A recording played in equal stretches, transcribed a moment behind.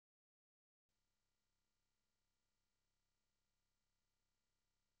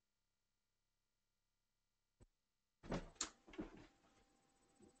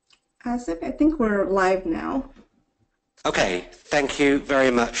Asif, I think we're live now. Okay, thank you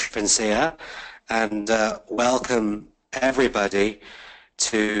very much, Vincia, and welcome everybody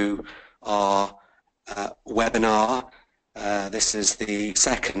to our webinar. This is the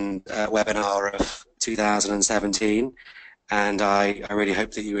second webinar of 2017, and I really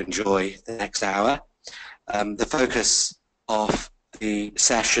hope that you enjoy the next hour. The focus of the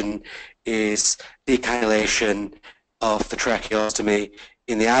session is decannulation of the tracheostomy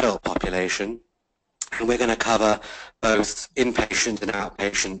in the adult population. And we're going to cover both inpatient and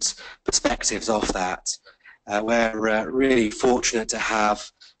outpatient perspectives of that. We're really fortunate to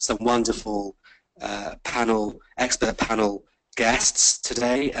have some wonderful expert panel guests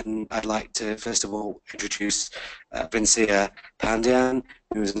today, and I'd like to first of all introduce Vincia Pandian,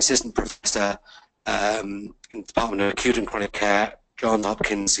 who is an assistant professor in the Department of Acute and Chronic Care, Johns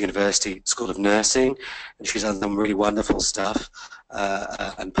Hopkins University School of Nursing, and she's done some really wonderful stuff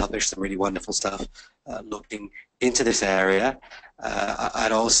and published some really wonderful stuff looking into this area.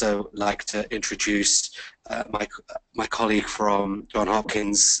 I'd also like to introduce my colleague from Johns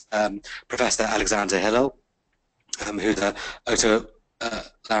Hopkins, Professor Alexander Hillel, who's a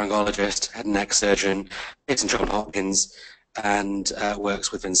otolaryngologist, head and neck surgeon based in Johns Hopkins, and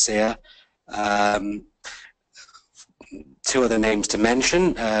works with Vincia. Two other names to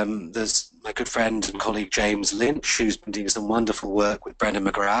mention. There's my good friend and colleague James Lynch, who's been doing some wonderful work with Brendan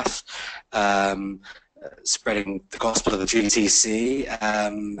McGrath, spreading the gospel of the GTC,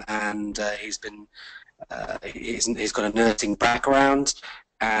 and he's got a nursing background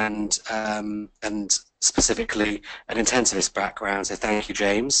and specifically an intensivist background. So thank you,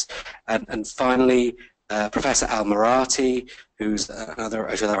 James. And finally, Professor Al Marati, who's another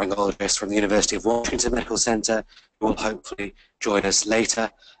otolaryngologist from the University of Washington Medical Center, who will hopefully join us later.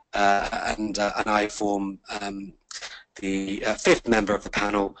 And I form the fifth member of the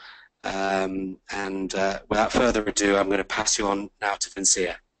panel. Without further ado, I'm going to pass you on now to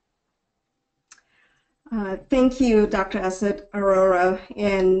Vincia. Thank you, Dr. Asad Arora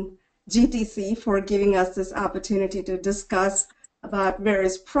and GTC for giving us this opportunity to discuss about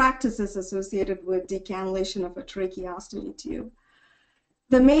various practices associated with decannulation of a tracheostomy tube.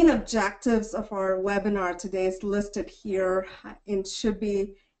 The main objectives of our webinar today is listed here and should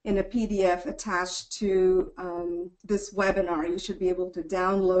be in a PDF attached to this webinar. You should be able to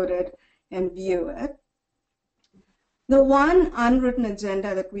download it and view it. The one unwritten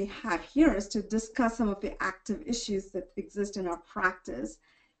agenda that we have here is to discuss some of the active issues that exist in our practice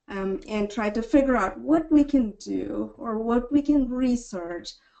and try to figure out what we can do or what we can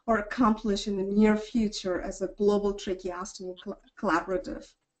research or accomplish in the near future as a global tracheostomy collaborative.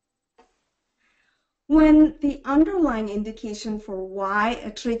 When the underlying indication for why a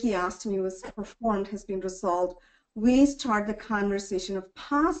tracheostomy was performed has been resolved, we start the conversation of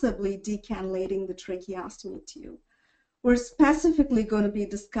possibly decannulating the tracheostomy tube. We're specifically going to be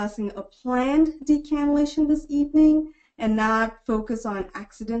discussing a planned decannulation this evening and not focus on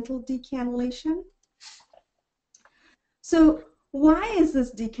accidental decannulation. So why is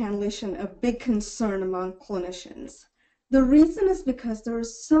this decannulation a big concern among clinicians? The reason is because there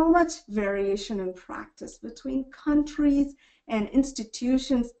is so much variation in practice between countries and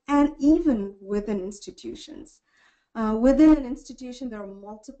institutions and even within institutions. Within an institution, there are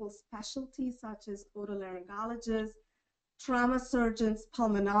multiple specialties such as otolaryngologists, trauma surgeons,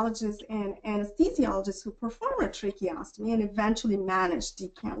 pulmonologists, and anesthesiologists who perform a tracheostomy and eventually manage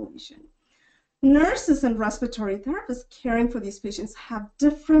decannulation. Nurses and respiratory therapists caring for these patients have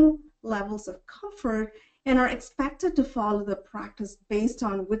different levels of comfort and are expected to follow the practice based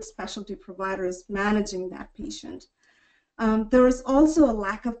on which specialty provider is managing that patient. There is also a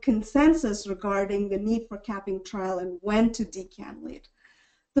lack of consensus regarding the need for capping trial and when to decannulate.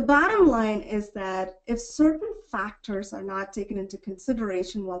 The bottom line is that if certain factors are not taken into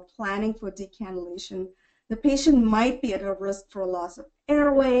consideration while planning for decannulation, the patient might be at a risk for a loss of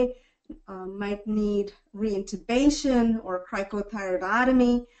airway, might need reintubation or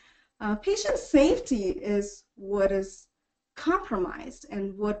cricothyroidotomy. Patient safety is what is compromised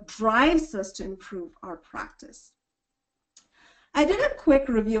and what drives us to improve our practice. I did a quick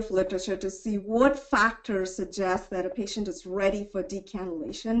review of literature to see what factors suggest that a patient is ready for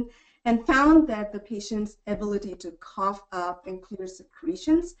decannulation and found that the patient's ability to cough up and clear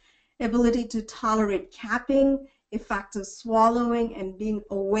secretions, ability to tolerate capping, effective swallowing, and being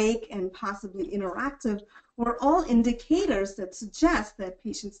awake and possibly interactive were all indicators that suggest that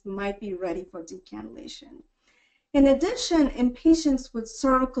patients might be ready for decannulation. In addition, in patients with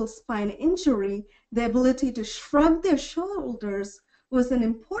cervical spine injury, the ability to shrug their shoulders was an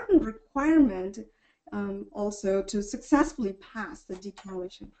important requirement also to successfully pass the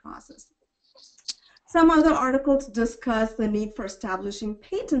decannulation process. Some other articles discuss the need for establishing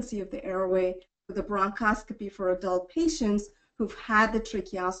patency of the airway with a bronchoscopy for adult patients who've had the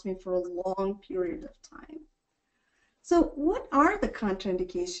tracheostomy for a long period of time. So what are the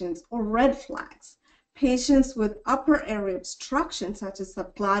contraindications or red flags? Patients with upper airway obstruction, such as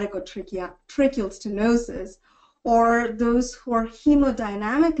subglottic or tracheal stenosis, or those who are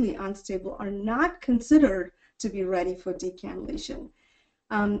hemodynamically unstable are not considered to be ready for decannulation.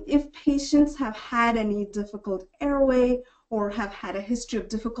 If patients have had any difficult airway or have had a history of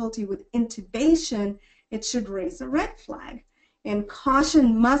difficulty with intubation, it should raise a red flag. And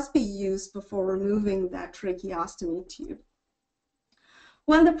caution must be used before removing that tracheostomy tube.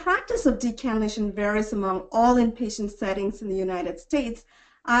 While the practice of decannulation varies among all inpatient settings in the United States,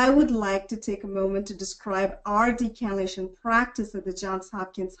 I would like to take a moment to describe our decannulation practice at the Johns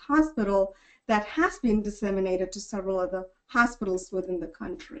Hopkins Hospital that has been disseminated to several other hospitals within the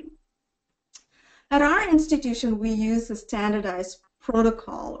country. At our institution, we use a standardized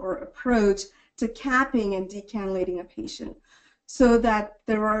protocol or approach to capping and decannulating a patient so that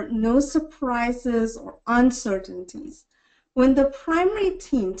there are no surprises or uncertainties. When the primary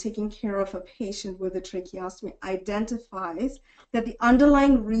team taking care of a patient with a tracheostomy identifies that the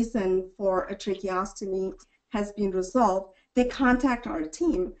underlying reason for a tracheostomy has been resolved, they contact our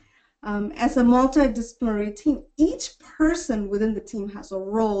team. As a multidisciplinary team, each person within the team has a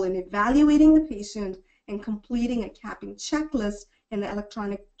role in evaluating the patient and completing a capping checklist in the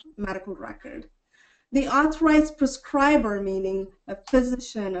electronic medical record. The authorized prescriber, meaning a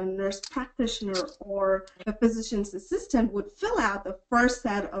physician, a nurse practitioner, or a physician's assistant, would fill out the first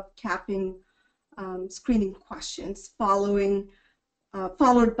set of capping screening questions, followed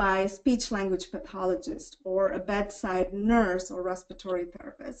by a speech-language pathologist or a bedside nurse or respiratory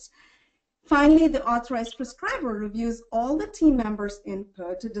therapist. Finally, the authorized prescriber reviews all the team members'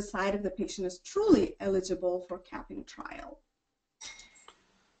 input to decide if the patient is truly eligible for capping trial.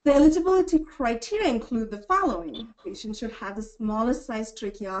 The eligibility criteria include the following. The patient should have the smallest size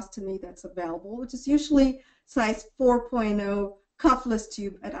tracheostomy that's available, which is usually size 4.0 cuffless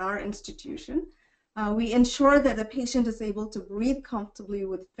tube at our institution. We ensure that the patient is able to breathe comfortably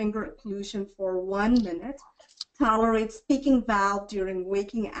with finger occlusion for 1 minute, tolerate speaking valve during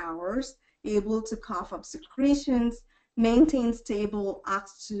waking hours, able to cough up secretions, maintain stable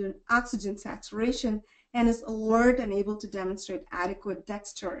oxygen saturation, and is alert and able to demonstrate adequate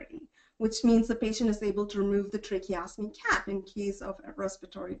dexterity, which means the patient is able to remove the tracheostomy cap in case of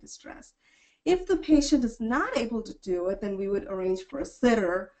respiratory distress. If the patient is not able to do it, then we would arrange for a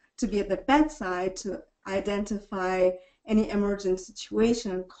sitter to be at the bedside to identify any emergent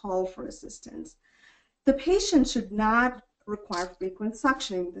situation and call for assistance. The patient should not require frequent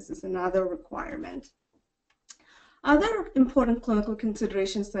suctioning. This is another requirement. Other important clinical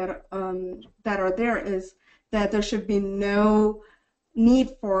considerations that are there is that there should be no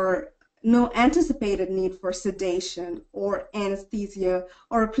anticipated need for sedation or anesthesia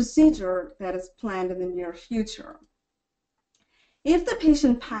or a procedure that is planned in the near future. If the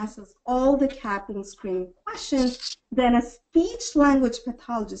patient passes all the capping screening questions, then a speech-language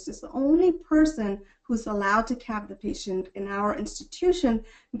pathologist is the only person who's allowed to cap the patient in our institution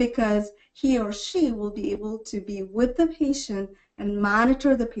because he or she will be able to be with the patient and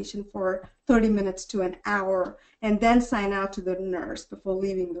monitor the patient for 30 minutes to an hour and then sign out to the nurse before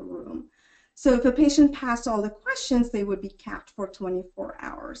leaving the room. So if a patient passed all the questions, they would be capped for 24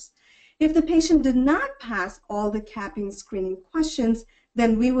 hours. If the patient did not pass all the capping screening questions,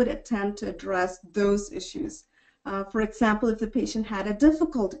 then we would attempt to address those issues. For example, if the patient had a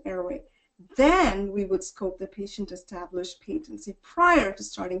difficult airway, then we would scope the patient to establish patency prior to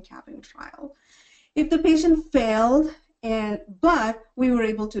starting capping trial. If the patient failed, but we were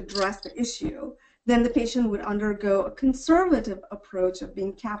able to address the issue, then the patient would undergo a conservative approach of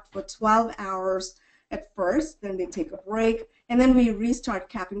being capped for 12 hours at first, then they take a break, and then we restart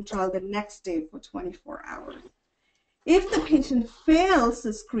capping trial the next day for 24 hours. If the patient fails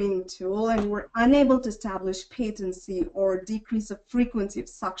the screening tool and we're unable to establish patency or decrease the frequency of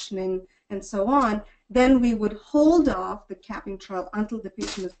suctioning and so on, then we would hold off the capping trial until the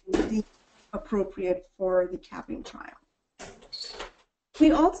patient is indeed appropriate for the capping trial.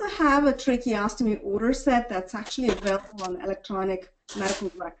 We also have a tracheostomy order set that's actually available on electronic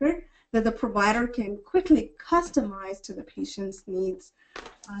medical record that the provider can quickly customize to the patient's needs.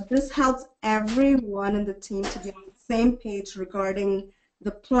 This helps everyone in the team to be on the same page regarding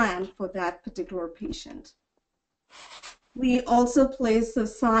the plan for that particular patient. We also place a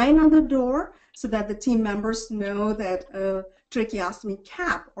sign on the door so that the team members know that a tracheostomy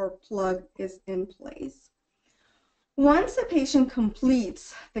cap or plug is in place. Once a patient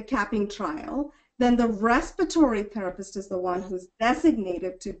completes the capping trial, then the respiratory therapist is the one who's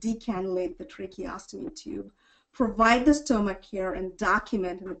designated to decannulate the tracheostomy tube, provide the stomach care, and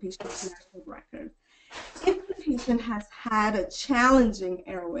document in the patient's medical record. If the patient has had a challenging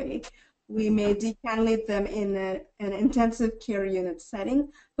airway, we may decannulate them in an intensive care unit setting,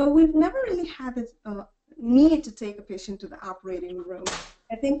 but we've never really had the need to take a patient to the operating room.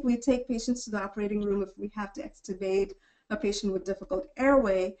 I think we take patients to the operating room if we have to extubate a patient with difficult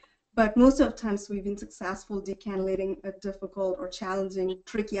airway, but most of the times we've been successful decannulating a difficult or challenging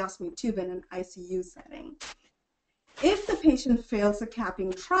tracheostomy tube in an ICU setting. If the patient fails the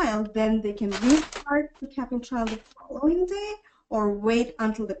capping trial, then they can restart the capping trial the following day or wait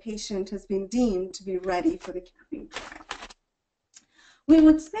until the patient has been deemed to be ready for the capping trial. We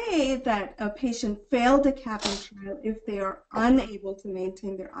would say that a patient failed the capping trial if they are unable to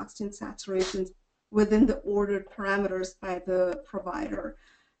maintain their oxygen saturations within the ordered parameters by the provider,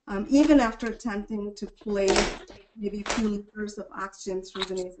 even after attempting to place maybe a few liters of oxygen through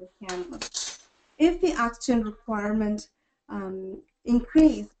the nasal cannula. If the oxygen requirement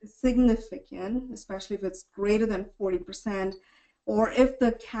increase is significant, especially if it's greater than 40%, or if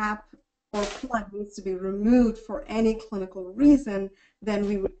the cap or plug needs to be removed for any clinical reason, then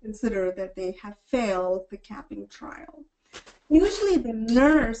we would consider that they have failed the capping trial. Usually the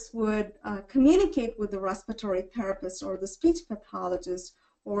nurse would communicate with the respiratory therapist or the speech pathologist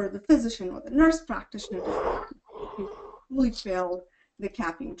or the physician or the nurse practitioner to fully failed the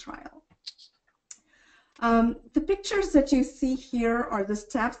capping trial. The pictures that you see here are the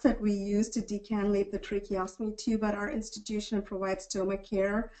steps that we use to decannulate the tracheostomy tube at our institution and provide stoma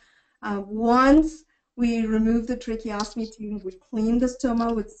care. Once we remove the tracheostomy tube, we clean the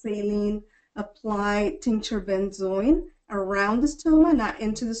stoma with saline, apply tincture benzoin around the stoma, not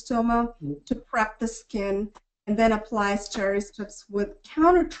into the stoma, to prep the skin, and then apply steri strips with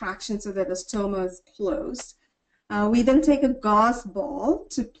counter traction so that the stoma is closed. We then take a gauze ball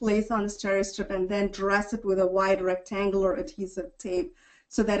to place on the steri strip and then dress it with a wide rectangular adhesive tape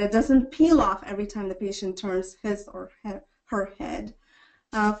so that it doesn't peel off every time the patient turns his or her head.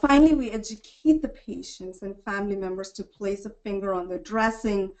 Finally, we educate the patients and family members to place a finger on the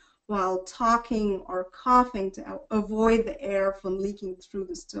dressing while talking or coughing to avoid the air from leaking through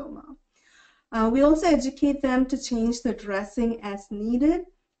the stoma. We also educate them to change the dressing as needed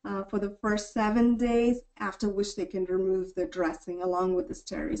for the first 7 days, after which they can remove the dressing along with the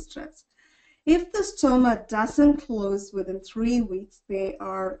steri strips. If the stoma doesn't close within 3 weeks, they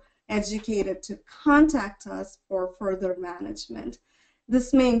are educated to contact us for further management.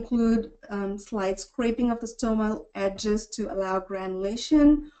 This may include slight scraping of the stomal edges to allow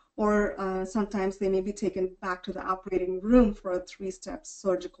granulation, or sometimes they may be taken back to the operating room for a 3-step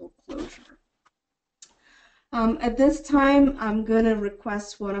surgical closure. At this time, I'm going to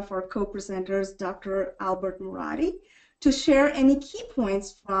request one of our co-presenters, Dr. Albert Murati, to share any key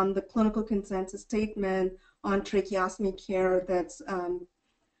points from the clinical consensus statement on tracheostomy care that's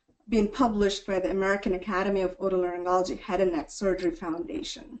been published by the American Academy of Otolaryngology Head and Neck Surgery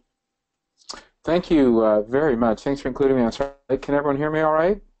Foundation. Thank you very much. Thanks for including me. Can everyone hear me all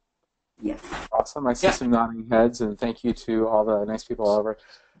right? Yes. Awesome. I see some nodding heads, and thank you to all the nice people all over.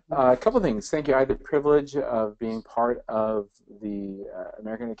 A couple of things. Thank you. I had the privilege of being part of the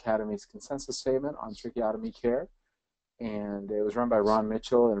American Academy's consensus statement on tracheotomy care, and it was run by Ron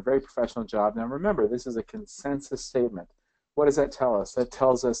Mitchell, and a very professional job. Now remember, this is a consensus statement. What does that tell us? That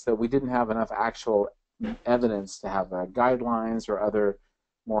tells us that we didn't have enough actual evidence to have guidelines or other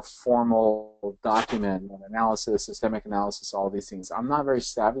more formal document and analysis, systemic analysis, all these things. I'm not very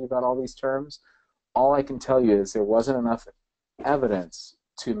savvy about all these terms. All I can tell you is there wasn't enough evidence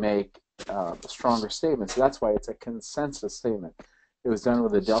to make stronger statements. So that's why it's a consensus statement. It was done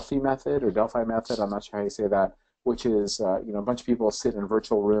with the Delphi method, I'm not sure how you say that, which is a bunch of people sit in a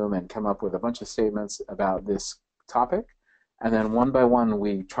virtual room and come up with a bunch of statements about this topic, and then one by one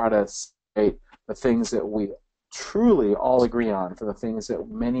we try to state the things that we truly all agree on, for the things that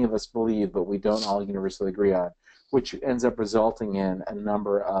many of us believe but we don't all universally agree on, which ends up resulting in a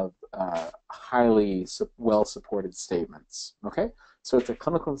number of highly well-supported statements. Okay, so it's a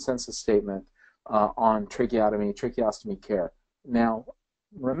clinical consensus statement on tracheostomy care. Now,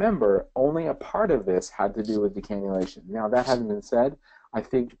 remember, only a part of this had to do with decannulation. Now, that having been said, I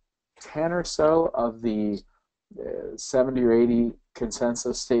think 10 or so of the 70 or 80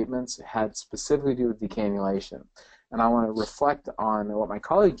 consensus statements had specifically to do with decannulation. And I want to reflect on what my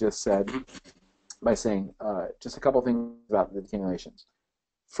colleague just said, by saying just a couple things about the decannulation.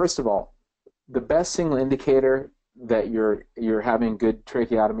 First of all, the best single indicator that you're having good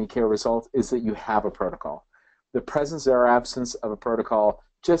tracheotomy care results is that you have a protocol. The presence or absence of a protocol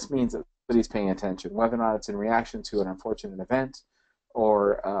just means that somebody's paying attention, whether or not it's in reaction to an unfortunate event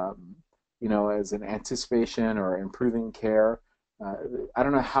or as an anticipation or improving care. I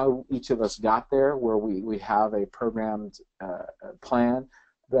don't know how each of us got there where we have a programmed plan.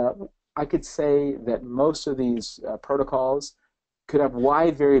 I could say that most of these protocols could have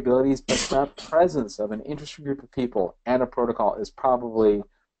wide variabilities, but the presence of an interested group of people and a protocol is probably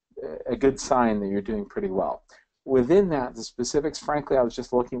a good sign that you're doing pretty well. Within that, the specifics, frankly, I was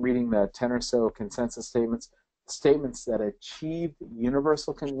just reading the 10 or so consensus statements that achieved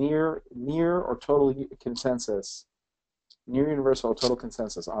universal near or total consensus, near universal or total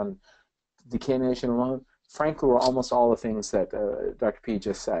consensus on decannulation alone, frankly, were almost all the things that Dr. P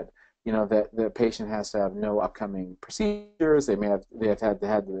just said. That the patient has to have no upcoming procedures. They have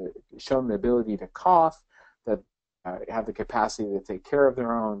shown the ability to cough, that have the capacity to take care of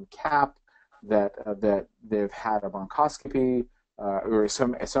their own CAP, that they've had a bronchoscopy or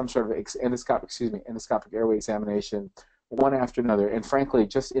some sort of endoscopic airway examination, one after another. And frankly,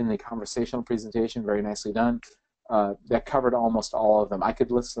 just in the conversational presentation, very nicely done, that covered almost all of them. I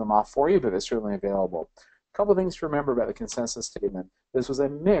could list them off for you, but they're certainly available. A couple of things to remember about the consensus statement. This was a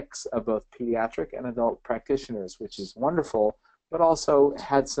mix of both pediatric and adult practitioners, which is wonderful, but also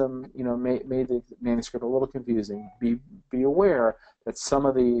had some, made the manuscript a little confusing. Be aware that some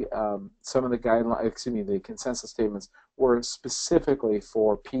of the guidelines, the consensus statements were specifically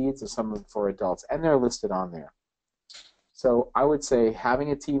for peds and some for adults, and they're listed on there. So I would say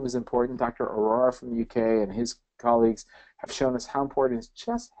having a team is important. Dr. Aurora from the UK and his colleagues have shown us how important it is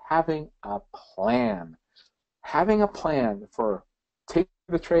just having a plan. Having a plan for taking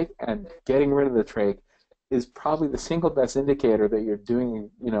the trach and getting rid of the trach is probably the single best indicator that you're doing,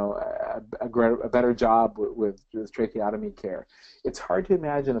 a better job with tracheotomy care. It's hard to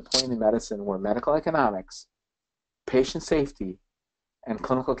imagine a point in medicine where medical economics, patient safety, and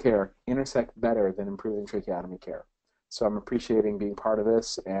clinical care intersect better than improving tracheotomy care. So I'm appreciating being part of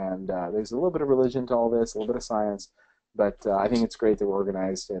this, and there's a little bit of religion to all this, a little bit of science, but I think it's great that we're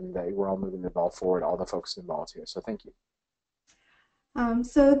organized and we're all moving the ball forward, all the folks involved here. So thank you.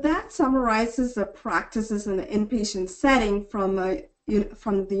 So that summarizes the practices in the inpatient setting from the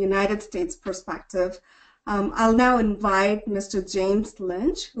United States perspective. I'll now invite Mr. James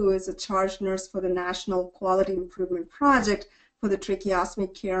Lynch, who is a charge nurse for the National Quality Improvement Project for the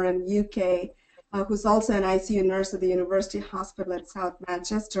tracheostomy care in the UK, who's also an ICU nurse at the University Hospital at South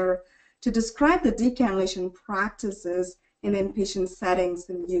Manchester, to describe the decannulation practices in inpatient settings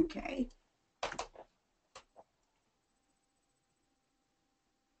in the UK.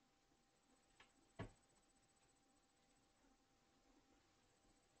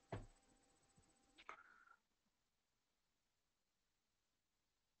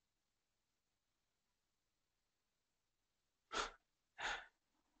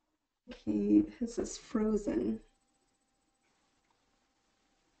 This is frozen.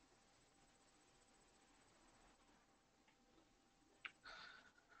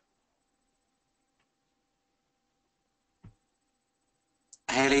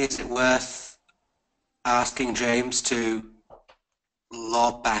 Haley, is it worth asking James to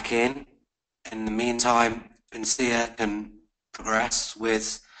log back in? In the meantime, Vincia can progress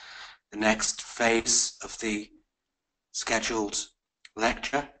with the next phase of the scheduled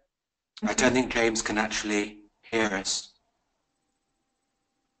lecture. I don't think James can actually hear us.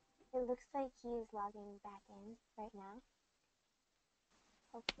 It looks like he's logging back in right now.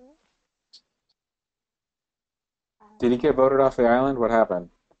 Hopefully. Did he get voted off the island? What happened?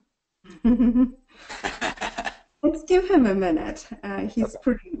 Let's give him a minute. He's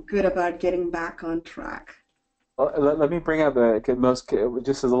pretty good about getting back on track. Well, let me bring up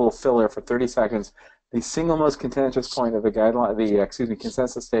just as a little filler for 30 seconds. The single most contentious point of the guideline,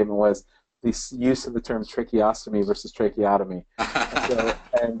 consensus statement was the use of the term tracheostomy versus tracheotomy.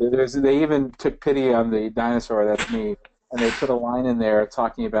 and they even took pity on the dinosaur, that's me, and they put a line in there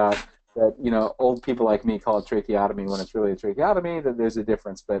talking about that, old people like me call it tracheotomy when it's really a tracheotomy, that there's a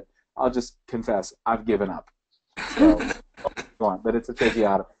difference. But I'll just confess, I've given up. So, go on, but it's a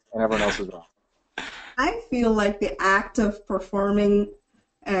tracheotomy, and everyone else is wrong. I feel like the act of performing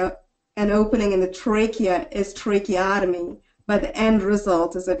an opening in the trachea is tracheotomy, but the end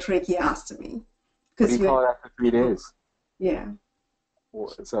result is a tracheostomy. What do you call it after 3 days? Yeah.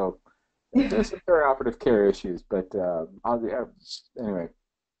 So there's some perioperative care issues, but anyway,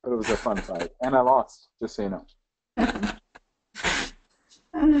 but it was a fun fight, and I lost, just so you know.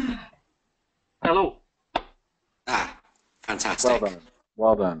 hello. Ah, fantastic. Well done.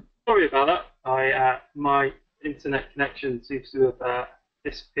 Well done. Sorry about that. My internet connection seems to have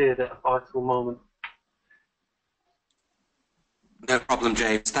disappeared at a vital moment. No problem,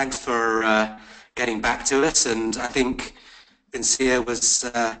 James. Thanks for getting back to us. And I think Vincia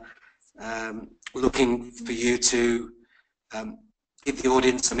was looking for you to give the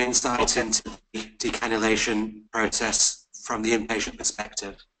audience some insight into the decannulation process from the inpatient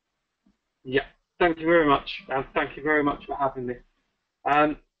perspective. Yeah, thank you very much. Thank you very much for having me.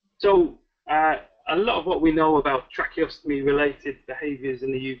 So a lot of what we know about tracheostomy-related behaviours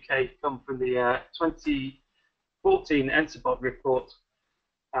in the UK come from the 2014 ENTERPOD report,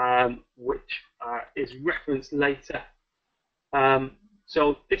 which is referenced later.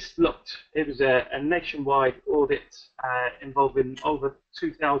 So this it was a nationwide audit involving over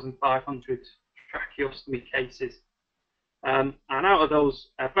 2,500 tracheostomy cases. And out of those,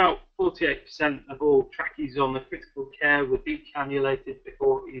 about 48% of all trachees on the critical care were decannulated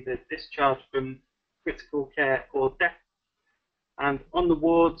before either discharge from critical care or death. And on the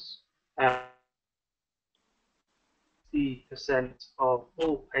wards, 60% of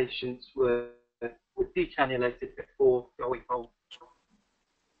all patients were decannulated before going home.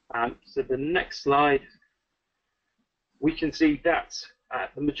 So the next slide, we can see that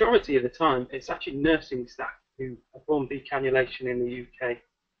the majority of the time it's actually nursing staff who perform decannulation in the UK,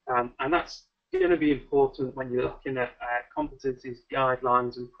 and that's going to be important when you're looking at competencies,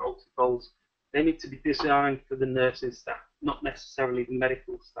 guidelines and protocols. They need to be designed for the nursing staff, not necessarily the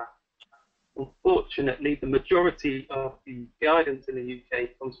medical staff. Unfortunately, the majority of the guidance in the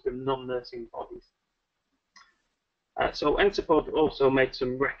UK comes from non-nursing bodies. So ENTERPOD also made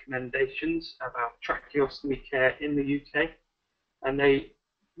some recommendations about tracheostomy care in the UK, and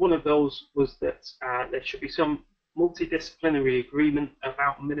one of those was that there should be some multidisciplinary agreement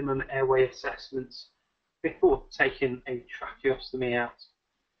about minimum airway assessments before taking a tracheostomy out.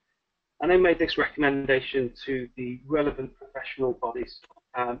 And they made this recommendation to the relevant professional bodies.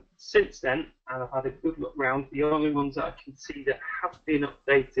 Since then, and I've had a good look round, the only ones that I can see that have been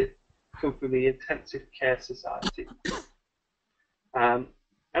updated come from the Intensive Care Society.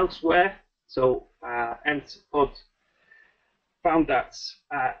 Elsewhere, so ENTERPOD found that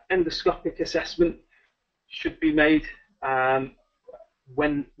endoscopic assessment should be made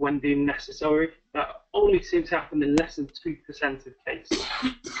when deemed necessary. That only seems to happen in less than 2% of cases.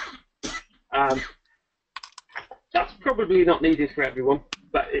 That's probably not needed for everyone,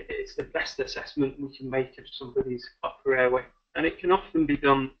 but it's the best assessment we can make of somebody's upper airway. And it can often be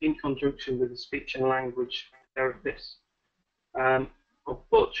done in conjunction with a speech and language therapist.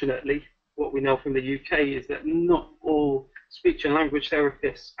 Unfortunately, what we know from the UK is that not all speech and language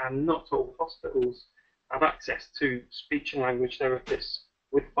therapists and not all hospitals have access to speech and language therapists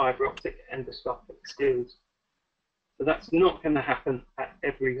with fibre optic endoscopic skills. So that's not going to happen at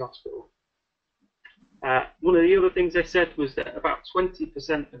every hospital. One of the other things they said was that about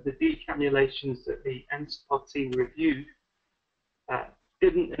 20% of the decannulations that the ENTERPOD team reviewed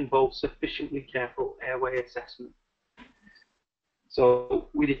didn't involve sufficiently careful airway assessment. So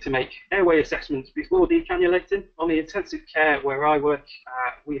we need to make airway assessments before decannulating. On the intensive care where I work,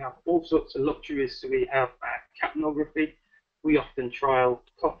 we have all sorts of luxuries. So we have capnography. We often trial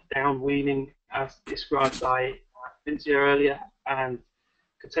cough down weaning, as described by Vincia earlier, and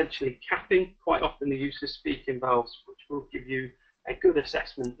potentially capping. Quite often the use of speaking valves, which will give you a good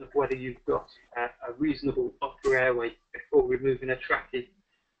assessment of whether you've got a reasonable upper airway before removing a trachea.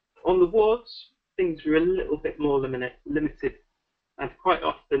 On the wards, things are a little bit more limited, and quite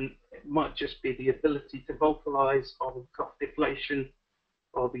often it might just be the ability to vocalise on cough deflation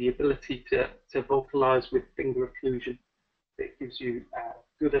or the ability to vocalise with finger occlusion that gives you a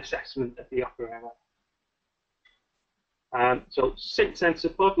good assessment of the upper airway. So since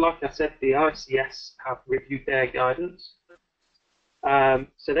ENTERPOD, like I said, the ICS have reviewed their guidance.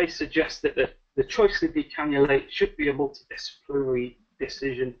 So they suggest that the choice to decannulate should be a multidisciplinary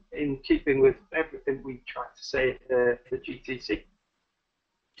decision in keeping with everything we tried to say at the GTC.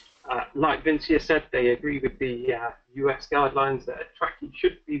 Like Vincia said, they agree with the US guidelines that a trachea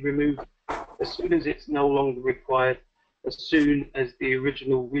should be removed as soon as it's no longer required, as soon as the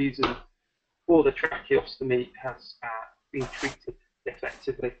original reason for the tracheostomy has been treated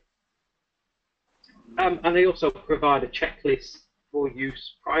effectively. And they also provide a checklist for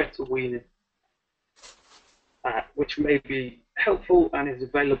use prior to weaning, which may be helpful and is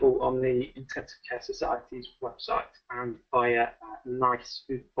available on the Intensive Care Society's website and via NICE,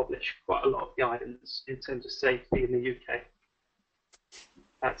 who publish quite a lot of guidance in terms of safety in the UK.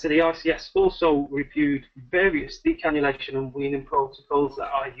 So the ICS also reviewed various decannulation and weaning protocols that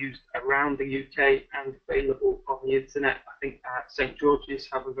are used around the UK and available on the internet. I think St George's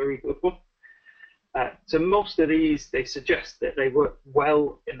have a very good one. So most of these, they suggest that they work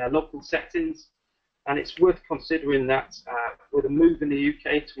well in their local settings, and it's worth considering that with a move in the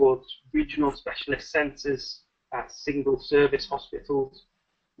UK towards regional specialist centres, single service hospitals,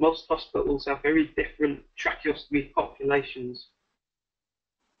 most hospitals have very different tracheostomy populations.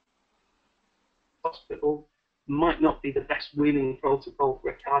 Hospital might not be the best weaning protocol for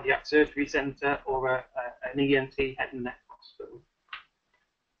a cardiac surgery centre or an ENT head and neck hospital.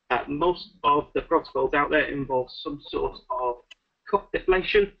 Most of the protocols out there involve some sort of cuff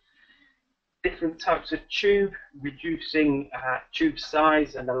deflation, different types of tube, reducing tube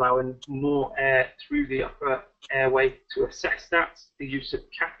size and allowing more air through the upper airway to assess that, the use of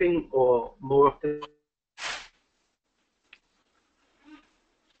capping or more often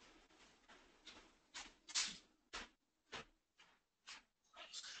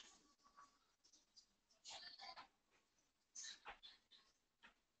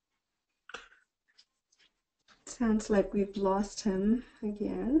Sounds like we've lost him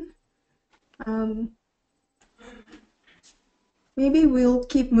again. Maybe we'll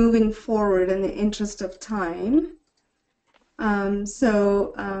keep moving forward in the interest of time.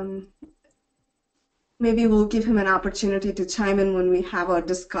 Maybe we'll give him an opportunity to chime in when we have our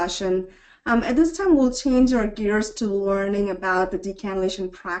discussion. At this time, we'll change our gears to learning about the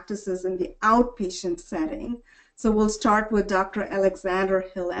decannulation practices in the outpatient setting. So we'll start with Dr. Alexander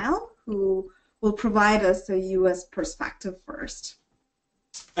Hillel, who will provide us a U.S. perspective first.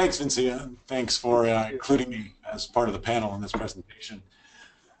 Thanks, Vincia. Thanks for including me as part of the panel in this presentation.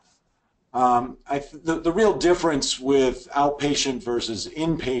 The real difference with outpatient versus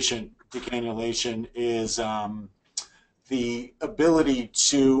inpatient decannulation is the ability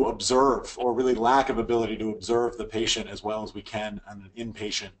to observe, or really lack of ability to observe the patient as well as we can in an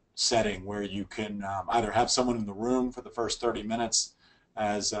inpatient setting, where you can either have someone in the room for the first 30 minutes,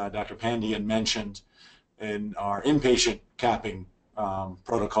 as Dr. Pandian mentioned in our inpatient capping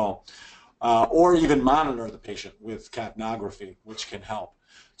protocol, or even monitor the patient with capnography, which can help.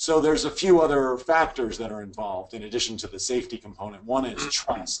 So there's a few other factors that are involved in addition to the safety component. One is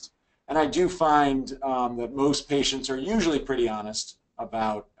trust. And I do find that most patients are usually pretty honest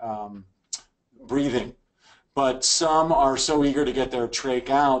about breathing, but some are so eager to get their trach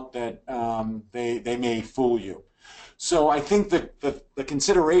out that they may fool you. So I think that the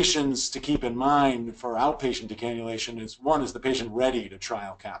considerations to keep in mind for outpatient decannulation is, one, is the patient ready to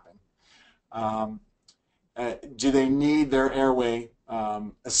trial capping? Do they need their airway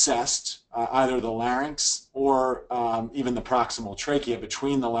assessed, either the larynx or even the proximal trachea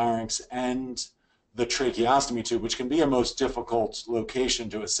between the larynx and the tracheostomy tube, which can be a most difficult location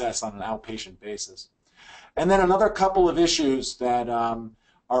to assess on an outpatient basis. And then another couple of issues that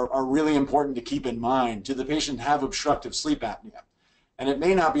are really important to keep in mind. Do the patient have obstructive sleep apnea? And it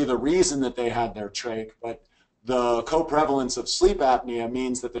may not be the reason that they had their trach, but the co-prevalence of sleep apnea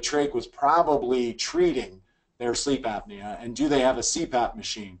means that the trach was probably treating their sleep apnea. And do they have a CPAP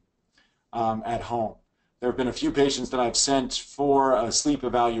machine at home? There have been a few patients that I've sent for a sleep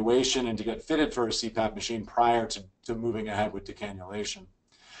evaluation and to get fitted for a CPAP machine prior to moving ahead with decannulation.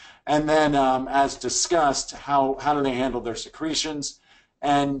 And then, as discussed, how do they handle their secretions?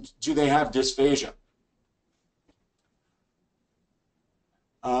 And do they have dysphagia?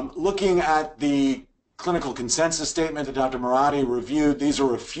 Looking at the clinical consensus statement that Dr. Murati reviewed, these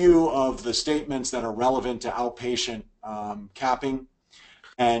are a few of the statements that are relevant to outpatient capping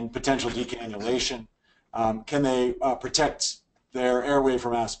and potential decannulation. Can they protect their airway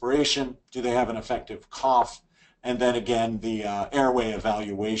from aspiration? Do they have an effective cough? And then again, the airway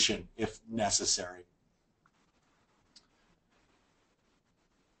evaluation if necessary.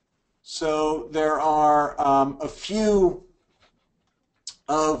 So there are a few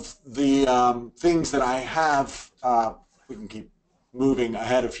of the things that I have, we can keep moving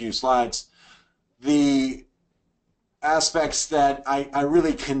ahead a few slides, the aspects that I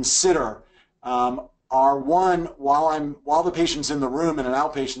really consider are, one, while the patient's in the room in an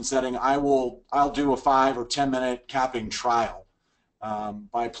outpatient setting, I'll do a 5 or 10 minute capping trial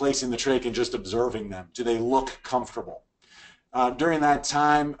by placing the trach and just observing them. Do they look comfortable? During that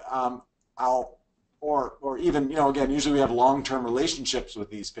time, or even, again, usually we have long-term relationships with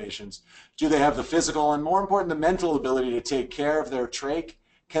these patients. Do they have the physical and, more important, the mental ability to take care of their trach?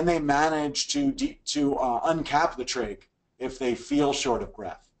 Can they manage to uncap the trach if they feel short of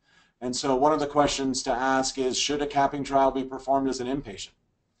breath? And so one of the questions to ask is, should a capping trial be performed as an inpatient?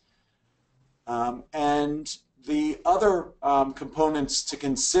 And the other components to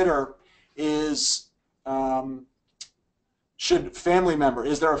consider is should family member,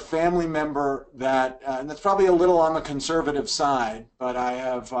 is there a family member that, and that's probably a little on the conservative side, but I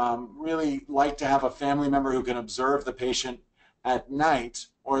have really liked to have a family member who can observe the patient at night,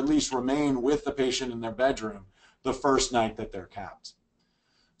 or at least remain with the patient in their bedroom the first night that they're capped.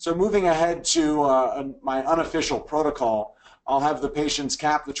 So moving ahead to my unofficial protocol, I'll have the patients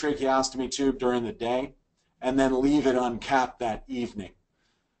cap the tracheostomy tube during the day and then leave it uncapped that evening.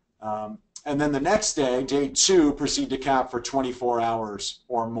 And then the next day, day 2, proceed to cap for 24 hours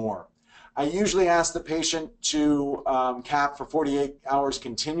or more. I usually ask the patient to cap for 48 hours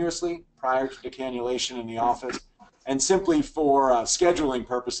continuously prior to decannulation in the office. And simply for scheduling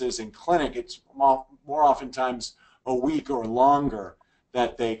purposes in clinic, it's more oftentimes a week or longer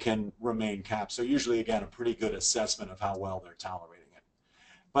that they can remain capped. So usually, again, a pretty good assessment of how well they're tolerating it.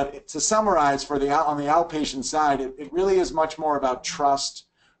 But to summarize, on the outpatient side, it really is much more about trust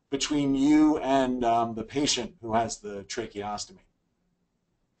between you and the patient who has the tracheostomy.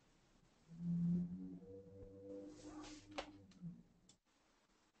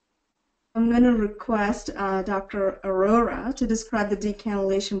 I'm going to request Dr. Arora to describe the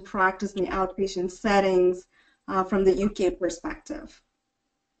decannulation practice in the outpatient settings from the UK perspective.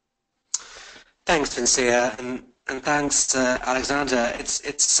 Thanks, Vincia, and thanks to Alexander.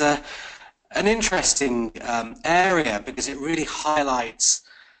 It's an interesting area because it really highlights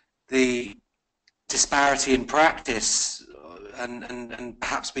the disparity in practice, and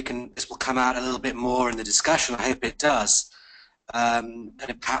perhaps this will come out a little bit more in the discussion. I hope it does, and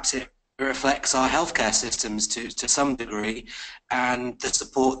perhaps it reflects our healthcare systems to some degree, and the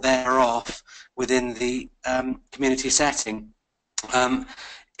support thereof within the community setting.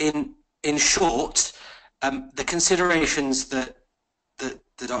 In short, the considerations that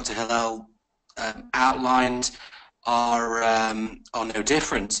Dr. Hillel outlined are no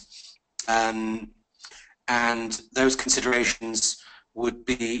different, and those considerations would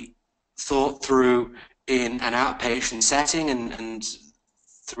be thought through in an outpatient setting, and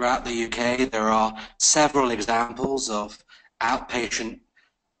throughout the UK there are several examples of outpatient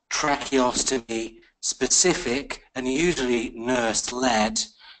tracheostomy specific and usually nurse-led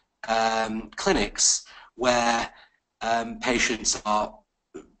clinics where patients are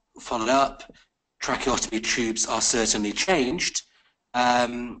followed up, tracheostomy tubes are certainly changed,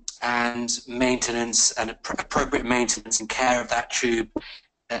 and maintenance and appropriate maintenance and care of that tube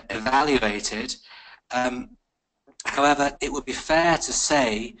evaluated. However, it would be fair to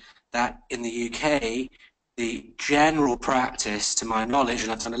say that in the UK, the general practice, to my knowledge,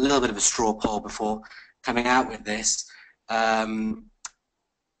 and I've done a little bit of a straw poll before coming out with this,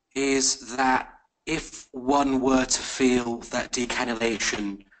 is that if one were to feel that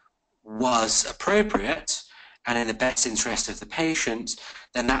decannulation was appropriate and in the best interest of the patient,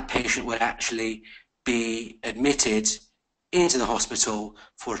 then that patient would actually be admitted into the hospital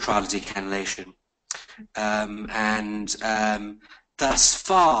for a trial of decannulation. Thus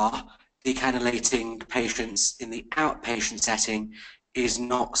far, decannulating patients in the outpatient setting is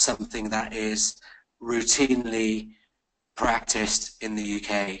not something that is routinely practiced in the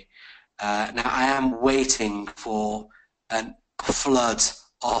UK. Now, I am waiting for a flood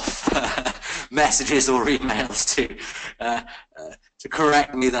of messages or emails to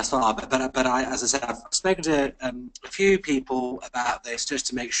correct me thus far, but I, as I said, I've spoken to a few people about this just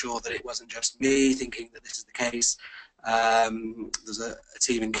to make sure that it wasn't just me thinking that this is the case. There's a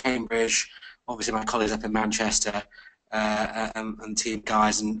team in Cambridge, obviously my colleagues up in Manchester, and team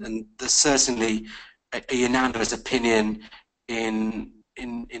guys, and there's certainly a unanimous opinion in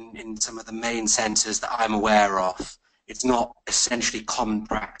some of the main centres that I'm aware of. It's not essentially common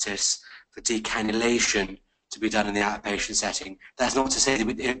practice for decannulation to be done in the outpatient setting. That's not to say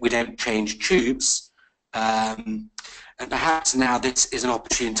that we don't change tubes, and perhaps now this is an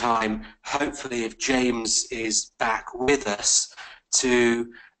opportune time, hopefully if James is back with us,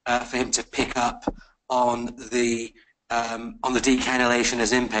 to for him to pick up on the decannulation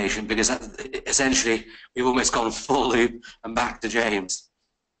as inpatient, because essentially we've almost gone full loop and back to James.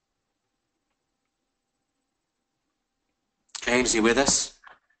 James, are you with us?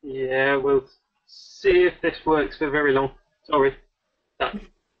 Yeah, we'll see if this works for very long. Sorry.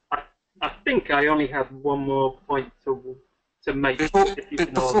 I think I only have one more point to make, if you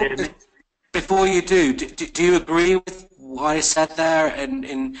can all hear me. Before you do you agree with what I said there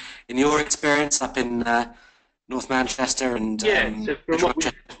in your experience up in North Manchester and yeah,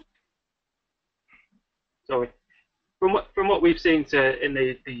 so from what we've seen in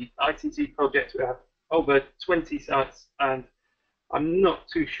the ITC project, we have over 20 sites, and I'm not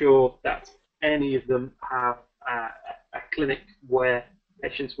too sure that any of them have a clinic where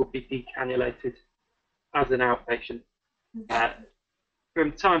patients would be decannulated as an outpatient.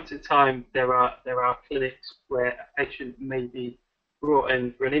 From time to time, there are clinics where a patient may be brought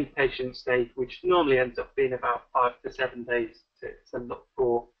in for an inpatient stay, which normally ends up being about 5 to 7 days to look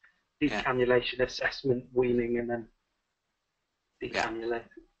for decannulation assessment, weaning, and then decannulation.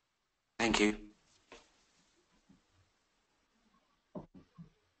 Thank you.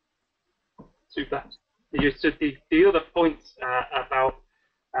 Super. The other point about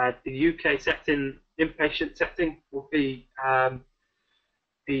the UK setting, inpatient setting, will be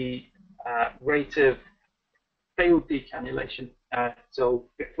the rate of failed decannulation. So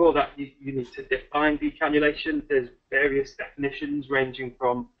before that, you need to define decannulation. There's various definitions ranging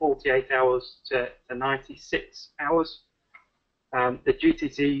from 48 hours to 96 hours. The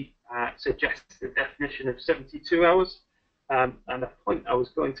GTC suggests the definition of 72 hours. And the point I was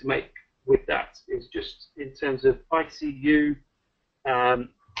going to make with that is just in terms of ICU,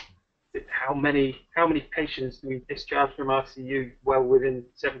 how many patients do we discharge from ICU well within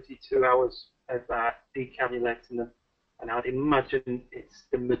 72 hours of decannulating them? And I'd imagine it's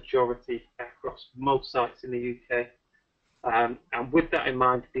the majority across most sites in the UK. And with that in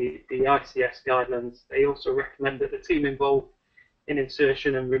mind, the ICS guidelines, they also recommend that the team involved in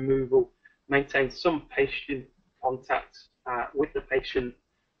insertion and removal maintain some patient contact with the patient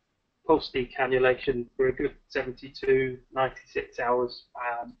post-decannulation for a good 72, 96 hours,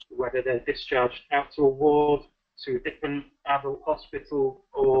 whether they're discharged out to a ward, to a different adult hospital,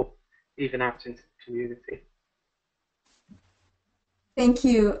 or even out into the community. Thank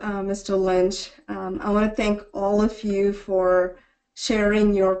you, Mr. Lynch. I want to thank all of you for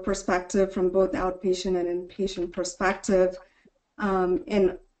sharing your perspective from both outpatient and inpatient perspective,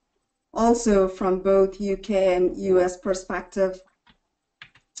 and also from both UK and US perspective.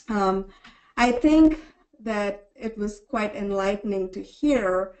 I think that it was quite enlightening to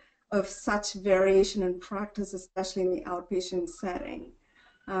hear of such variation in practice, especially in the outpatient setting.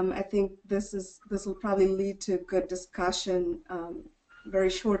 I think this will probably lead to good discussion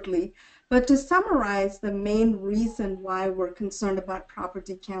very shortly. But to summarize, the main reason why we're concerned about proper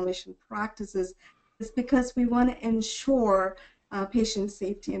decannulation practices is because we want to ensure patient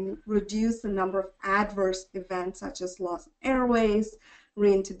safety and reduce the number of adverse events such as loss of airways,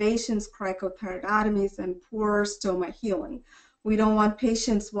 reintubations, cricothyroidotomies, and poor stoma healing. We don't want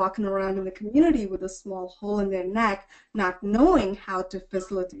patients walking around in the community with a small hole in their neck, not knowing how to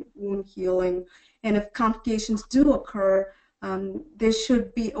facilitate wound healing. And if complications do occur, they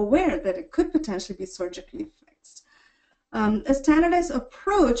should be aware that it could potentially be surgically fixed. A standardized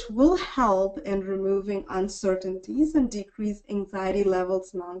approach will help in removing uncertainties and decrease anxiety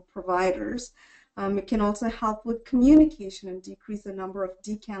levels among providers. It can also help with communication and decrease the number of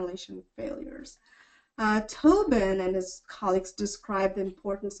decannulation failures. Tobin and his colleagues described the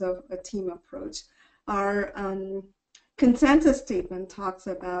importance of a team approach. Our consensus statement talks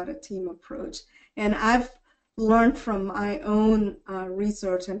about a team approach, and I've learned from my own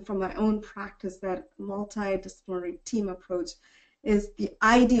research and from my own practice that multidisciplinary team approach is the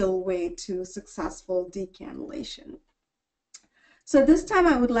ideal way to successful decannulation. So this time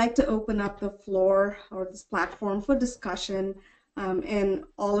I would like to open up the floor or this platform for discussion, and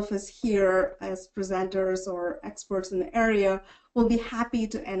all of us here as presenters or experts in the area will be happy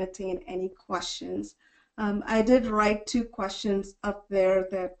to entertain any questions. I did write 2 questions up there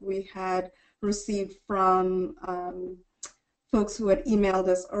that we had received from folks who had emailed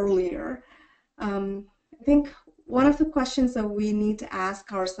us earlier. I think one of the questions that we need to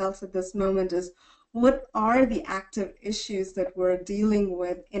ask ourselves at this moment is, what are the active issues that we're dealing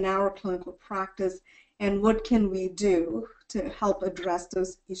with in our clinical practice, and what can we do to help address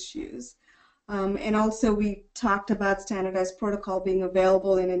those issues? And also we talked about standardized protocol being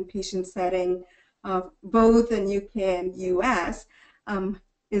available in inpatient setting, both in UK and US.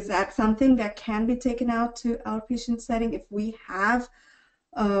 Is that something that can be taken out to outpatient setting? If we have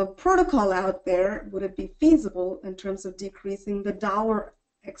a protocol out there, would it be feasible in terms of decreasing the dollar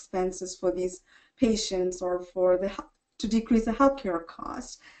expenses for these patients, or for to decrease the healthcare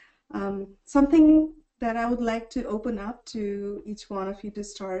costs? Something that I would like to open up to each one of you to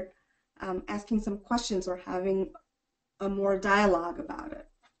start asking some questions or having a more dialogue about it.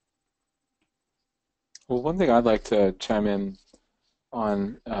 Well, one thing I'd like to chime in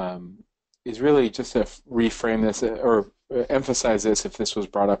on is really just to reframe this or emphasize this if this was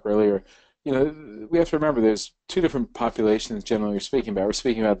brought up earlier. You know, we have to remember there's 2 different populations generally we're speaking about. We're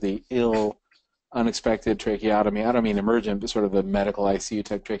speaking about the ill, unexpected tracheotomy. I don't mean emergent, but sort of the medical ICU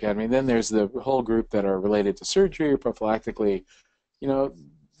type tracheotomy. And then there's the whole group that are related to surgery or prophylactically. You know,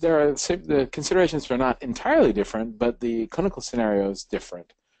 the considerations are not entirely different, but the clinical scenario is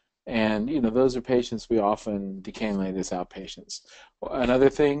different. And those are patients we often decannulate as outpatients. Another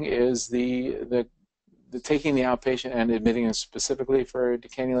thing is the taking the outpatient and admitting them specifically for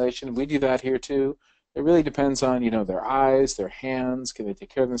decannulation. We do that here too. It really depends on their eyes, their hands, can they take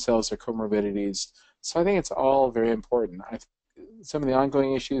care of themselves, their comorbidities. So I think it's all very important. Some of the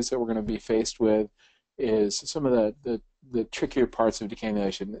ongoing issues that we're going to be faced with is some of the trickier parts of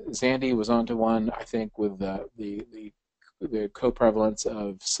decannulation. Zandy was onto one, I think, with the co-prevalence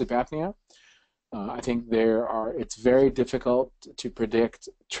of sleep apnea. I think it's very difficult to predict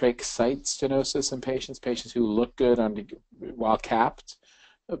trach site stenosis in patients who look good while capped.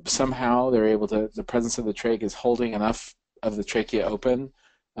 Somehow they're able to, the presence of the trach is holding enough of the trachea open,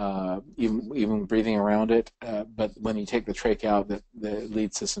 even breathing around it. But when you take the trach out, that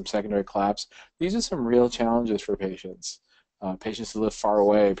leads to some secondary collapse. These are some real challenges for patients. Patients who live far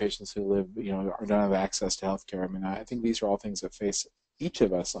away, patients who live, or don't have access to healthcare. I mean, I think these are all things that face each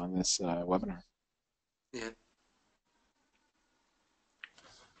of us on this webinar. Yeah.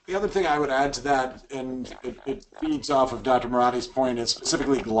 The other thing I would add to that, and it feeds off of Dr. Marati's point, is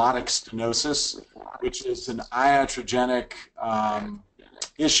specifically glottic stenosis, which is an iatrogenic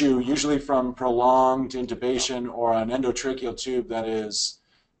issue, usually from prolonged intubation or an endotracheal tube that is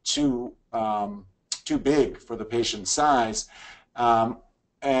too big for the patient's size.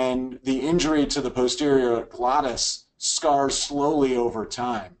 And the injury to the posterior glottis scars slowly over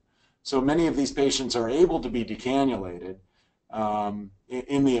time. So many of these patients are able to be decannulated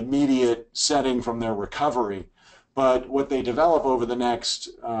in the immediate setting from their recovery, but what they develop over the next,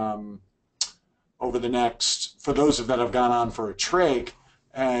 for those that have gone on for a trach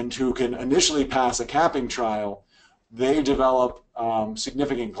and who can initially pass a capping trial, they develop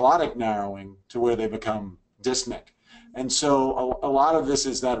significant glottic narrowing to where they become dyspneic. And so a lot of this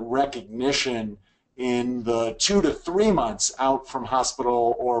is that recognition in the 2 to 3 months out from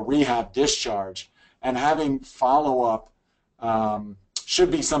hospital or rehab discharge, and having follow-up should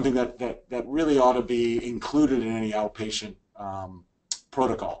be something that really ought to be included in any outpatient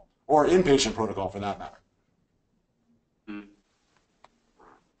protocol, or inpatient protocol for that matter. Mm.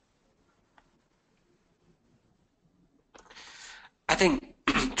 I think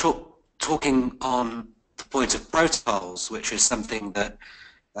talking on the point of protocols, which is something that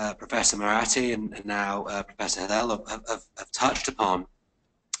Professor Marati and now Professor Hillel have touched upon,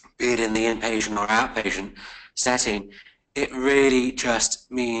 be it in the inpatient or outpatient setting, it really just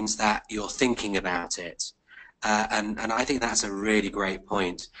means that you're thinking about it. And I think that's a really great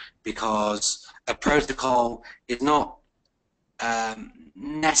point, because a protocol is not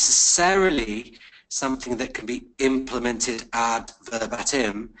necessarily something that can be implemented ad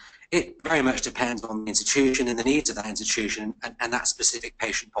verbatim. It very much depends on the institution and the needs of that institution and that specific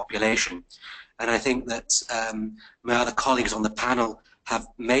patient population. And I think that my other colleagues on the panel have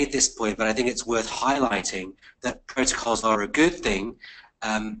made this point, but I think it's worth highlighting that protocols are a good thing,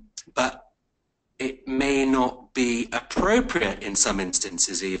 but it may not be appropriate in some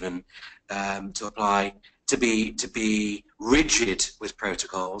instances even to apply, to be rigid with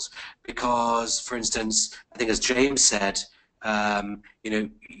protocols, because, for instance, I think as James said,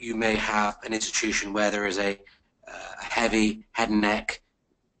 you may have an institution where there is a heavy head and neck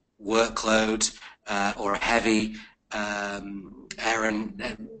workload or a heavy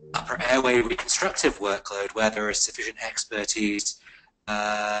upper airway reconstructive workload where there is sufficient expertise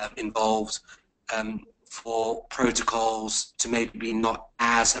involved for protocols to maybe be not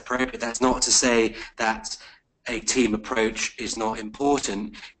as appropriate. That's not to say that a team approach is not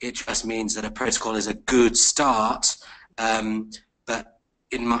important. It just means that a protocol is a good start, but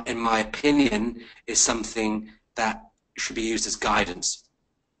in my opinion, is something that should be used as guidance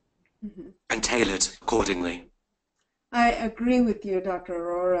and tailored accordingly. I agree with you, Dr.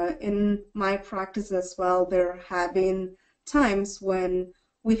 Aurora. In my practice as well, there have been times when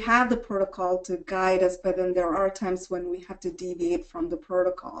we have the protocol to guide us, but then there are times when we have to deviate from the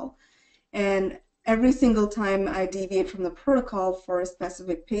protocol. And every single time I deviate from the protocol for a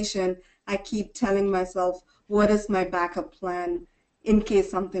specific patient, I keep telling myself, what is my backup plan in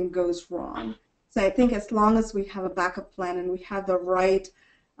case something goes wrong? So I think as long as we have a backup plan and we have the right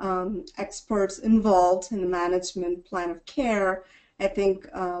experts involved in the management plan of care, I think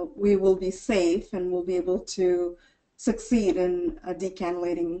we will be safe and we'll be able to succeed in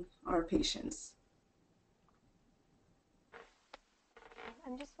decannulating our patients.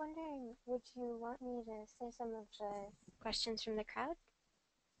 I'm just wondering, would you want me to say some of the questions from the crowd?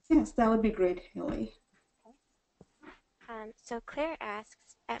 Yes, that would be great, Haley. Okay. So Claire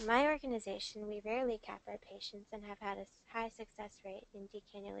asks, at my organization, we rarely cap our patients and have had a high success rate in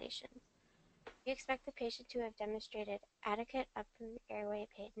decannulations. We expect the patient to have demonstrated adequate upper airway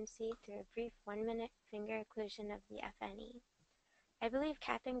patency through a brief 1-minute finger occlusion of the FNE. I believe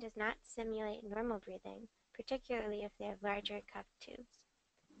capping does not simulate normal breathing, particularly if they have larger cuffed tubes.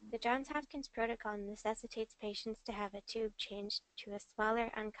 The Johns Hopkins protocol necessitates patients to have a tube changed to a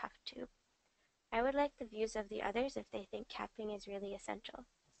smaller uncuffed tube. I would like the views of the others if they think capping is really essential.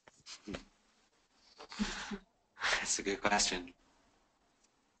 That's a good question.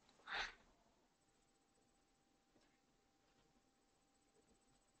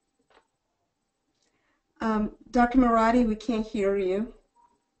 Dr. Murati, we can't hear you.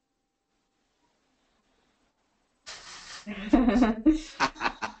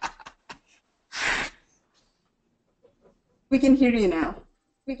 We can hear you now.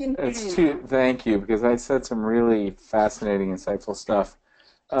 Thank you, because I said some really fascinating, insightful stuff.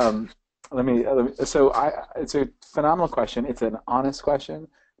 It's a phenomenal question. It's an honest question.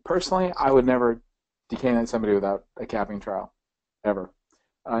 Personally, I would never decannulate somebody without a capping trial, ever.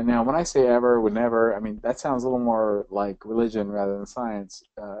 Now, when I say ever, would never, I mean, that sounds a little more like religion rather than science.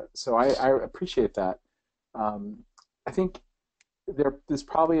 So I appreciate that. I think there's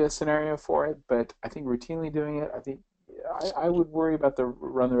probably a scenario for it, but I think routinely doing it, I would worry about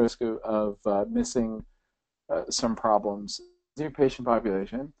run the risk of missing some problems. In your patient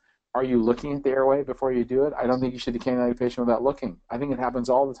population, are you looking at the airway before you do it? I don't think you should decannulate a patient without looking. I think it happens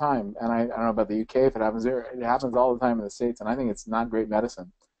all the time, and I don't know about the UK if it happens there. It happens all the time in the States, and I think it's not great medicine.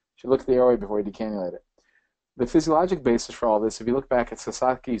 You should look at the airway before you decannulate it. The physiologic basis for all this, if you look back at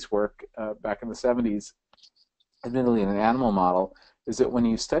Sasaki's work back in the 70s, admittedly in an animal model, is that when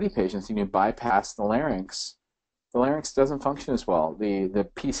you study patients and you bypass the larynx doesn't function as well. The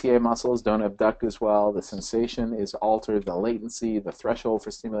PCA muscles don't abduct as well. The sensation is altered. The latency, the threshold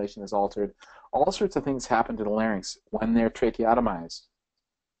for stimulation is altered. All sorts of things happen to the larynx when they're tracheotomized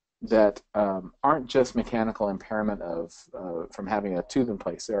that aren't just mechanical impairment of from having a tube in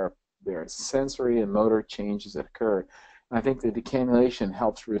place. There are sensory and motor changes that occur. And I think the decannulation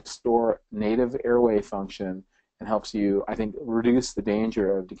helps restore native airway function and helps you, I think, reduce the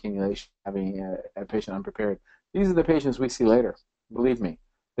danger of decannulation, having a patient unprepared. These are the patients we see later, believe me.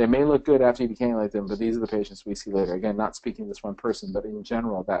 They may look good after you decannulate them, but these are the patients we see later. Again, not speaking to this one person, but in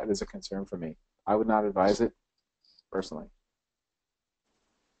general, that is a concern for me. I would not advise it, personally.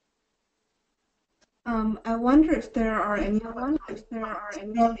 I wonder if there are any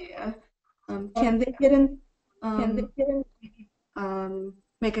Australia. Can they get in?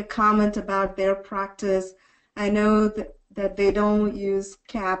 Make a comment about their practice? I know that they don't use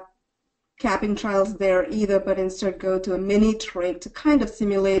capping trials there either, but instead go to a mini trach to kind of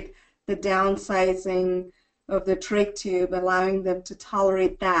simulate the downsizing of the trach tube, allowing them to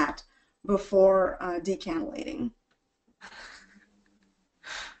tolerate that before decannulating.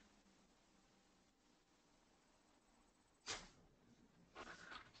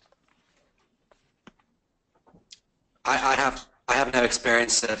 I have no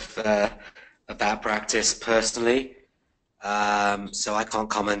experience of that practice personally, so I can't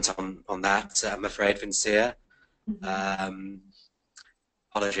comment on that. I'm afraid, Vincia.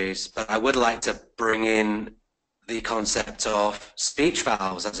 Apologies, but I would like to bring in the concept of speech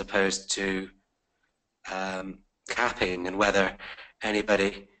valves as opposed to capping, and whether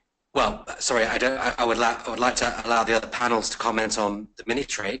anybody. Well, sorry, I would like to allow the other panels to comment on the mini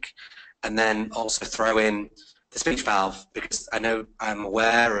trach, and then also throw in the speech valve, because I'm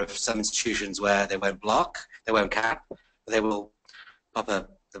aware of some institutions where they won't block, they won't cap, they will pop the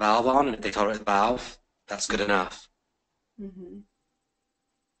valve on, and if they tolerate the valve, that's good enough. Mm-hmm.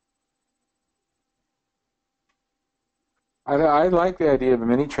 I like the idea of a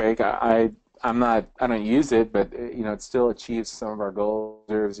mini trach. I don't use it, but it still achieves some of our goals,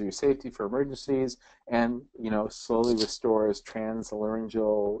 preserves your safety for emergencies, and slowly restores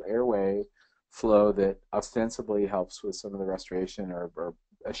translaryngeal airway flow that ostensibly helps with some of the restoration or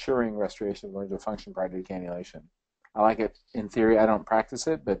assuring restoration of laryngeal function prior to decannulation. I like it in theory. I don't practice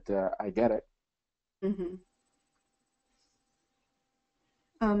it, but I get it. Mm-hmm.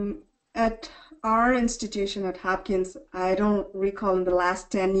 At our institution at Hopkins, I don't recall in the last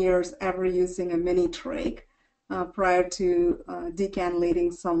 10 years ever using a mini trach prior to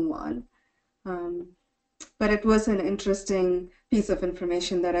decannulating someone. But it was an interesting piece of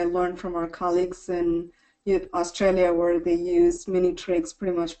information that I learned from our colleagues in Australia, where they use mini trachs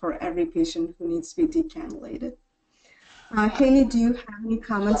pretty much for every patient who needs to be decannulated. Haley, do you have any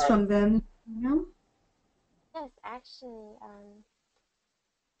comments from them? Yes, actually,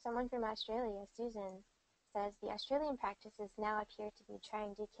 someone from Australia, Susan, says the Australian practices now appear to be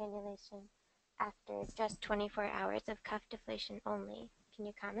trying decannulation after just 24 hours of cuff deflation only. Can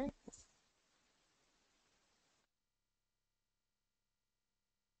you comment?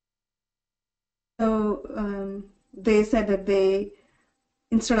 So they said that they,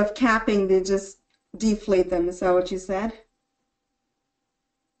 instead of capping, they just deflate them. Is that what you said?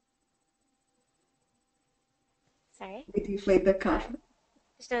 Sorry? They deflate the cuff.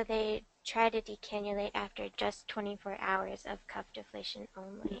 So they try to decannulate after just 24 hours of cuff deflation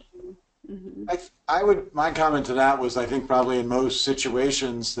only. Mm-hmm. My comment to that was I think probably in most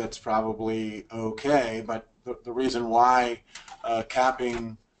situations that's probably okay, but the reason why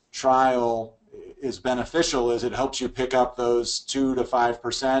capping trial is beneficial is it helps you pick up those 2 to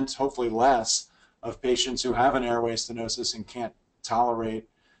 5%, hopefully less, of patients who have an airway stenosis and can't tolerate,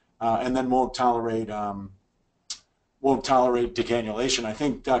 and then won't tolerate decannulation. I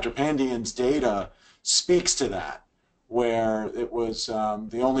think Dr. Pandian's data speaks to that, where it was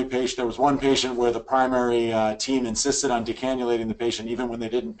the only patient, there was one patient where the primary team insisted on decannulating the patient even when they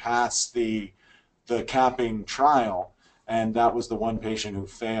didn't pass the capping trial, and that was the one patient who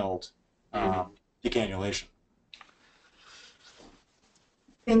failed decannulation.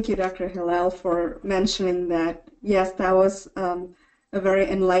 Thank you, Dr. Hillel, for mentioning that. Yes, that was a very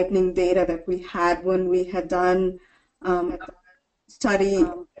enlightening data that we had when we had done a study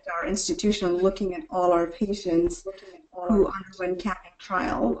at our institution looking at all our patients who underwent capping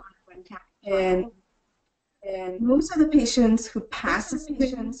trial. And most of the patients who passed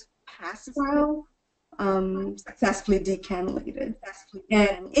the trial successfully decannulated.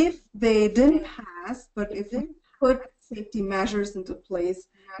 And if they didn't pass, but if we put safety measures into place,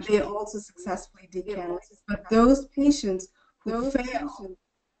 they also successfully decannulated. But those patients who failed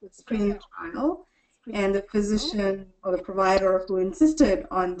the screening trial and the physician or the provider who insisted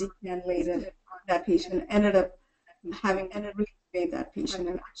on decannulating that patient ended up having to readmit that patient,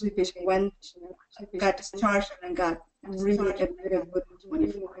 and actually the patient got discharged and got readmitted within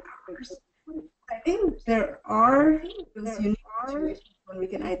 24 hours. I think there are those unique situations when we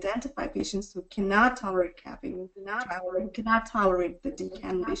can identify patients who cannot tolerate capping, who cannot tolerate the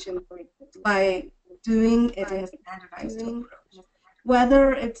decannulation by doing it in a standardized approach.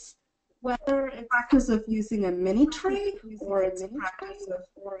 Whether it's practice of using a mini tray or it's practice of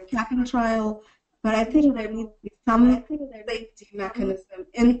capping trial, but I think there needs to be some safety mechanism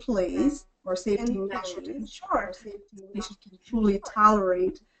in place or safety measure to ensure the patient can truly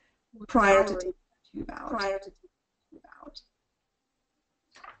tolerate prior to taking the tube out.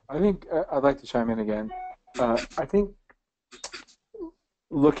 I think I'd like to chime in again. I think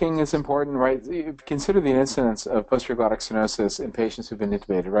looking is important, right? Consider the incidence of posterior glottic stenosis in patients who've been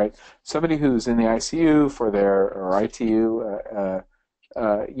intubated, right? Somebody who's in the ICU for or ITU,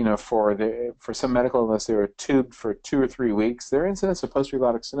 for some medical illness, they were tubed for 2 or 3 weeks. Their incidence of posterior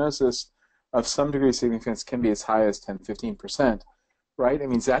glottic stenosis of some degree of significance can be as high as 10, 15%, right? I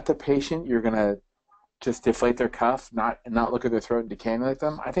mean, is that the patient you're going to just deflate their cuff, not look at their throat and decannulate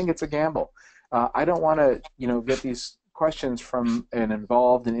them? I think it's a gamble. I don't want to, get these questions from an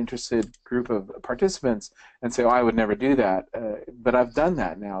involved and interested group of participants and say, oh, I would never do that. But I've done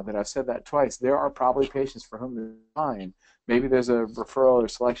that now, that I've said that twice. There are probably patients for whom it's fine. Maybe there's a referral or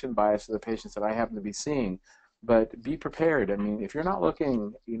selection bias to the patients that I happen to be seeing. But be prepared. I mean, if you're not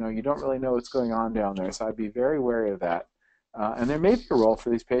looking, you don't really know what's going on down there. So I'd be very wary of that. And there may be a role for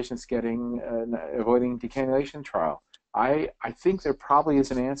these patients avoiding decannulation trial. I think there probably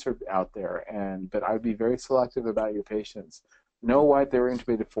is an answer out there, but I would be very selective about your patients. Know what they were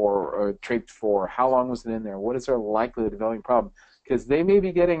intubated for or trached for, how long was it in there, what is their likelihood of developing problem, because they may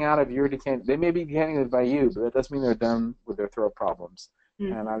be getting out of your they may be decannulated by you, but that doesn't mean they're done with their throat problems.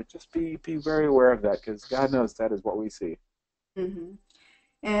 Mm-hmm. And I would just be very aware of that, because God knows that is what we see. Mm-hmm.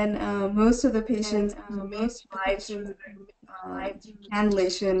 And most of the patients who may survive through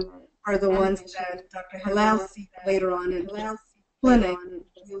decannulation are the ones that Dr. Hillel sees later on in his clinic,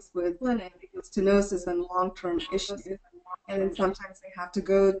 deals with stenosis and long-term issues. And then sometimes they have to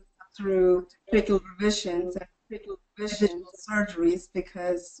go through tracheal revisions and additional surgeries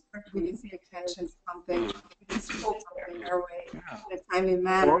because we can see attention to something disrupts their airway in a timely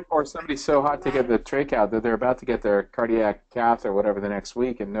manner. Or somebody's so hot to get the trach out that they're about to get their cardiac cath or whatever the next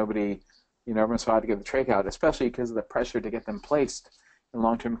week, and everyone's so hot to get the trach out, especially because of the pressure to get them placed in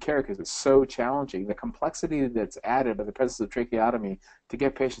long-term care, because it's so challenging. The complexity that's added by the presence of tracheotomy to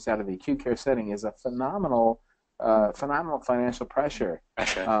get patients out of the acute care setting is a phenomenal financial pressure.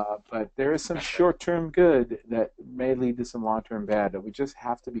 But there is some short-term good that may lead to some long-term bad, but we just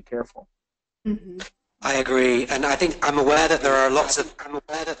have to be careful. Mm-hmm. I agree, and I think I'm aware that there are lots of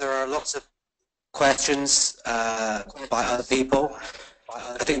questions by other people.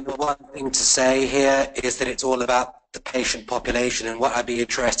 I think the one thing to say here is that it's all about the patient population, and what I'd be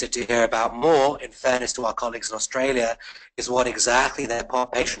interested to hear about more, in fairness to our colleagues in Australia, is what exactly their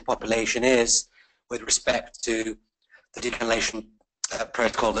patient population is with respect to the decannulation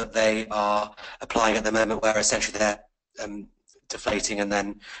protocol that they are applying at the moment, where essentially they're deflating and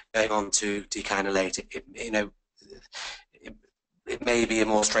then going on to decannulate. It may be a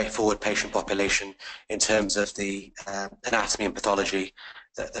more straightforward patient population in terms of the anatomy and pathology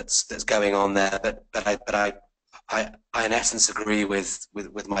that's going on there. But I in essence agree with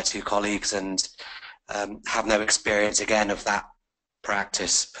my two colleagues and have no experience again of that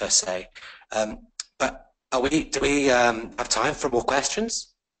practice per se. But do we have time for more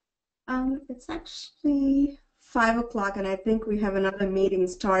questions? It's actually 5 o'clock, and I think we have another meeting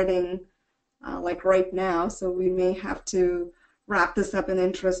starting like right now, so we may have to wrap this up in the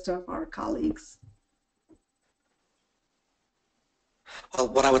interest of our colleagues. Well,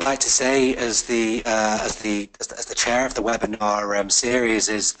 what I would like to say as the chair of the webinar series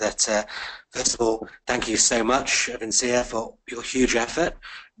is that first of all, thank you so much, Vincia, for your huge effort,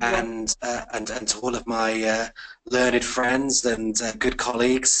 and to all of my learned friends and good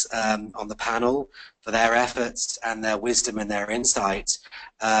colleagues on the panel for their efforts and their wisdom and their insight.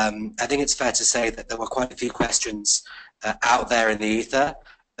 I think it's fair to say that there were quite a few questions out there in the ether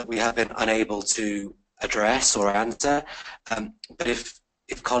that we have been unable to address or answer. But if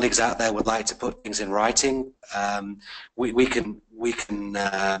colleagues out there would like to put things in writing, we can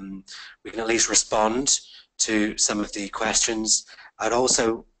at least respond to some of the questions. I'd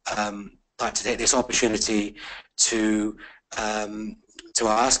also like to take this opportunity to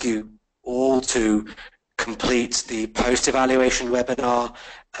ask you all to complete the post-evaluation webinar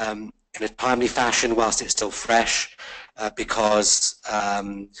in a timely fashion whilst it's still fresh, because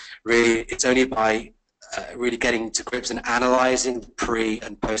really it's only by really getting to grips and analysing the pre-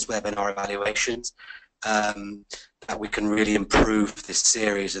 and post-webinar evaluations that we can really improve this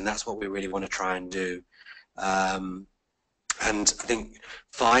series, and that's what we really want to try and do. And I think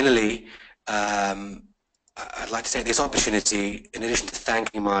finally, I'd like to take this opportunity, in addition to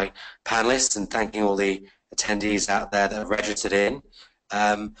thanking my panelists and thanking all the attendees out there that have registered in,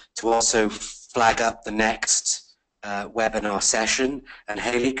 to also flag up the next webinar session. And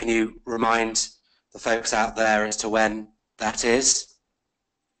Hayley, can you remind the folks out there as to when that is?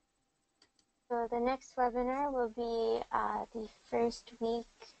 So the next webinar will be the first week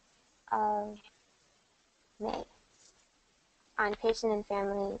of May on patient and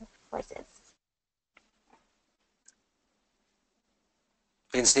family voices.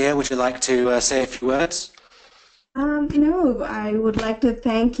 Vincia, would you like to say a few words? I would like to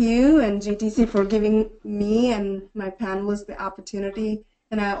thank you and GTC for giving me and my panelists the opportunity.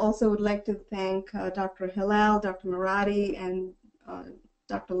 And I also would like to thank Dr. Hillel, Dr. Murati, and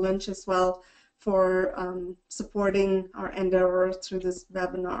Dr. Lynch as well for supporting our endeavor through this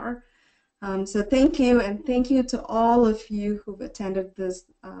webinar. So thank you, and thank you to all of you who've attended this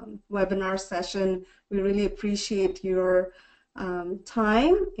webinar session. We really appreciate your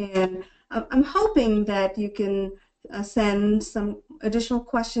time, and I'm hoping that you can send some additional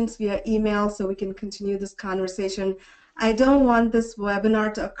questions via email so we can continue this conversation. I don't want this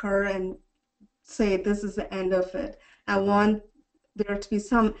webinar to occur and say this is the end of it. I want there to be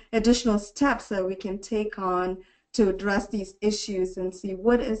some additional steps that we can take on to address these issues and see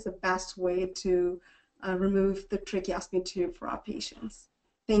what is the best way to remove the tracheostomy tube for our patients.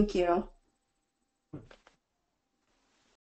 Thank you.